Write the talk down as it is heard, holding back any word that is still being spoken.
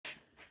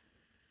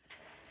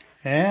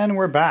And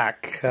we're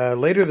back.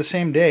 Later the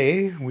same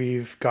day,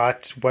 we've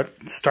got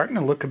what's starting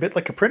to look a bit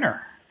like a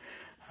printer.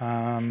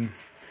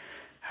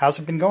 How's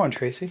it been going,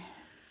 Tracy?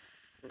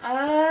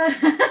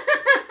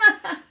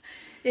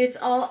 It's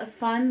all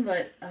fun,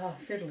 but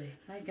fiddly.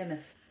 My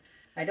goodness.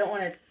 I don't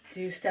want to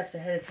do steps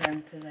ahead of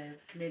time because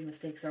I've made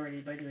mistakes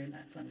already by doing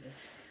that. So I'm just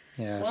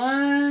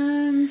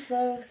one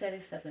slow, steady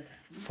step at a time.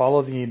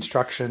 Follow the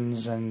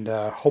instructions and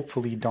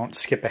hopefully don't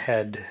skip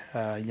ahead.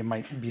 You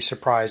might be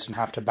surprised and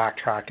have to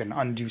backtrack and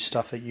undo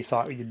stuff that you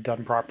thought you'd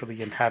done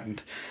properly and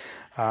hadn't.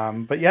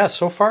 But yeah,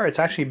 so far it's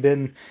actually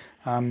been,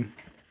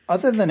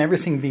 other than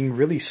everything being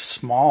really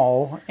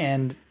small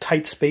and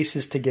tight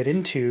spaces to get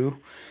into,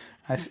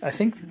 I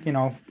think,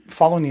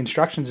 following the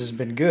instructions has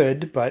been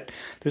good, but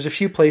there's a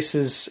few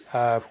places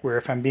where,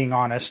 if I'm being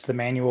honest, the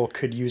manual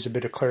could use a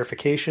bit of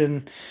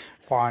clarification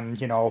on,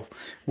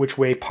 which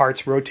way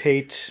parts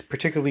rotate,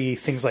 particularly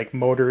things like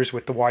motors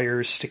with the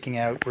wires sticking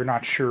out. We're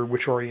not sure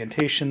which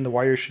orientation the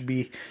wires should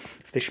be,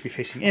 if they should be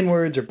facing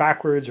inwards or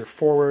backwards or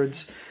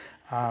forwards.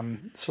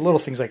 So little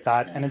things like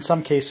that. And in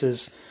some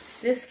cases...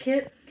 This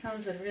kit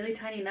comes with really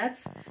tiny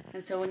nuts,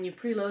 and so when you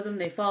preload them,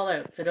 they fall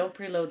out. So don't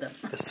preload them.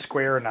 The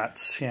square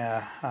nuts,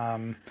 yeah.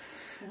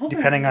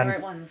 Depending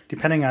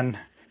on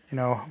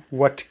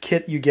what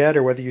kit you get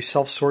or whether you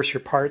self-source your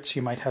parts,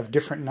 you might have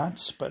different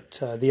nuts. But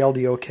the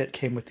LDO kit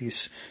came with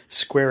these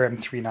square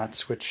M3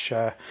 nuts, which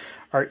are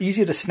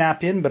easy to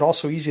snap in, but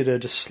also easy to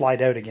just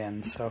slide out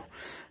again. So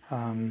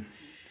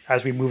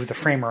as we move the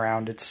frame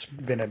around, it's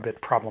been a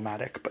bit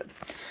problematic. But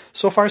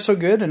so far, so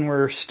good, and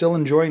we're still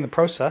enjoying the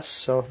process.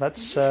 So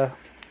that's...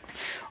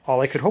 all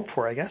I could hope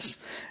for, I guess.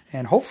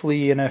 And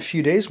hopefully in a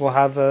few days we'll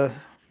have a,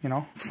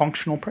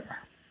 functional printer.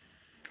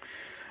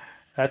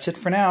 That's it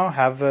for now.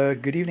 Have a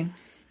good evening.